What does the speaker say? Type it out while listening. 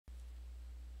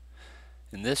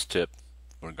In this tip,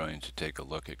 we're going to take a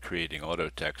look at creating auto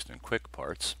text in Quick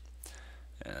Parts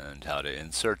and how to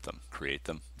insert them, create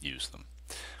them, use them.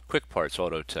 Quick Parts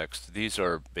auto text, these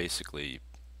are basically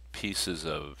pieces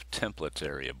of template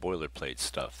area, boilerplate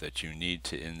stuff that you need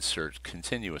to insert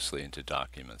continuously into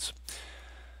documents.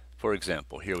 For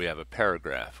example, here we have a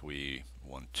paragraph.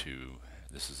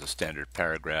 This is a standard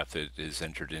paragraph that is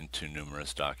entered into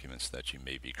numerous documents that you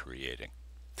may be creating.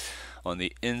 On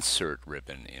the Insert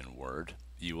ribbon in Word,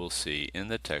 you will see in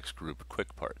the text group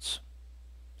Quick Parts.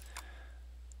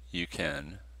 You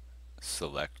can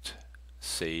select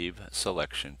Save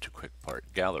Selection to Quick Part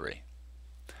Gallery.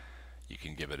 You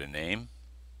can give it a name,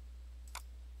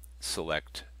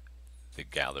 select the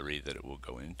gallery that it will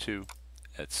go into,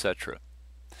 etc.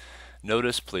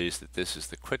 Notice please that this is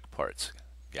the Quick Parts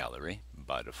gallery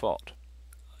by default.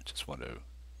 I just want to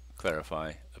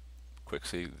clarify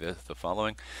quickly the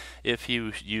following. If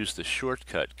you use the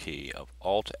shortcut key of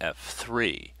Alt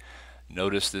F3,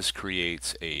 notice this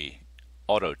creates a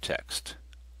auto text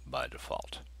by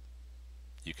default.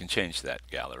 You can change that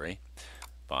gallery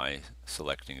by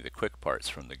selecting the Quick Parts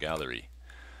from the gallery,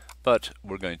 but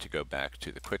we're going to go back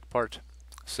to the Quick Part,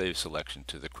 save selection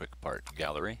to the Quick Part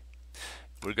gallery.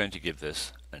 We're going to give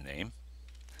this a name,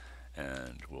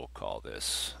 and we'll call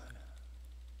this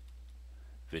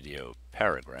video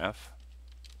paragraph.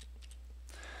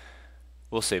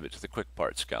 We'll save it to the Quick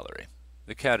Parts gallery.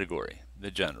 The category,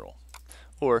 the general,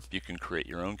 or you can create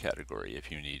your own category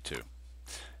if you need to.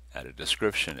 Add a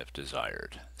description if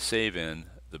desired. Save in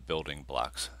the building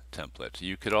blocks template.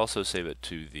 You could also save it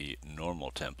to the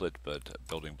normal template, but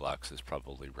building blocks is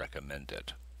probably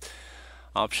recommended.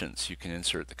 Options, you can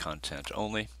insert the content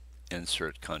only,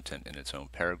 insert content in its own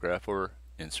paragraph, or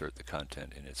insert the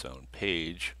content in its own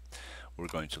page. We're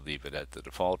going to leave it at the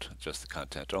default, just the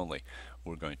content only.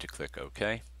 We're going to click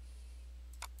OK.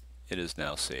 It is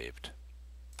now saved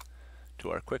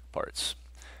to our Quick Parts.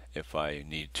 If I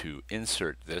need to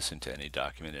insert this into any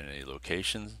document in any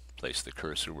location, place the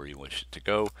cursor where you wish it to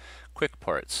go. Quick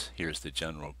Parts, here's the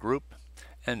general group,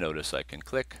 and notice I can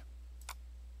click,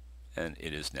 and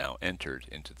it is now entered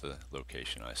into the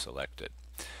location I selected.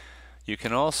 You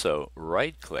can also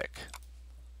right-click,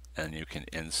 and you can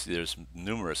there's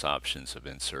numerous options of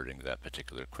inserting that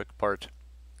particular Quick Part,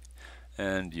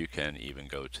 and you can even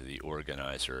go to the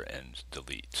organizer and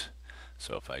delete.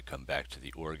 So if I come back to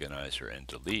the organizer and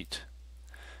delete,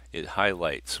 it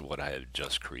highlights what I have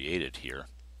just created here,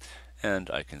 and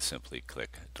I can simply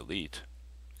click delete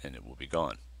and it will be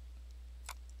gone.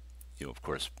 You'll of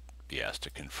course be asked to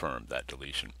confirm that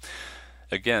deletion.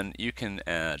 Again, you can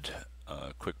add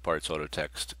Quick Parts auto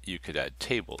text. You could add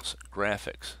tables,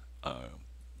 graphics,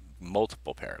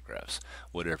 multiple paragraphs,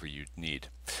 whatever you need.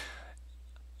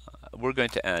 We're going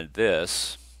to add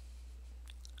this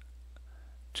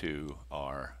to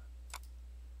our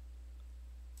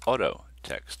auto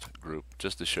text group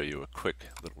just to show you a quick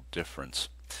little difference.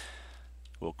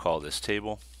 We'll call this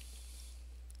table.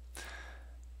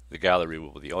 The gallery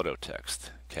will be the auto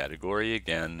text. Category,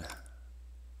 again,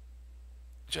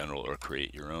 general or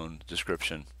create your own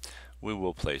description. We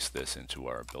will place this into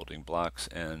our building blocks,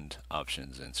 and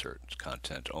options, insert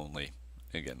content only.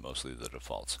 Again, mostly the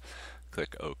defaults.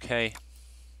 Click OK,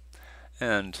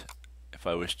 and if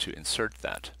I wish to insert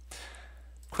that,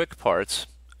 Quick Parts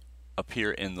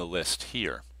appear in the list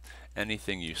here.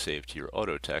 Anything you save to your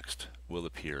auto text will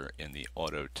appear in the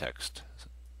auto text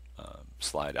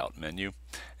slide out menu,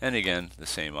 and again the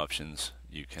same options.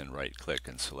 You can right click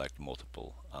and select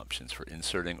multiple options for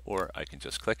inserting, or I can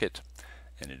just click it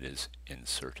and it is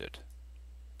inserted.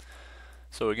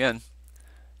 So again,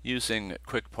 using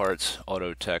Quick Parts,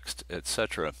 auto text,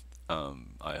 etc.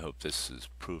 I hope this is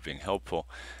proving helpful.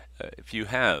 If you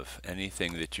have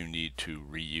anything that you need to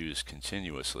reuse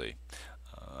continuously,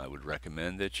 I would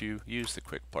recommend that you use the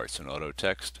Quick Parts and auto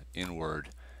text in Word,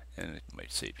 and it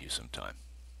might save you some time.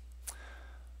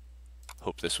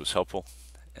 Hope this was helpful,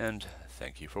 and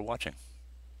thank you for watching.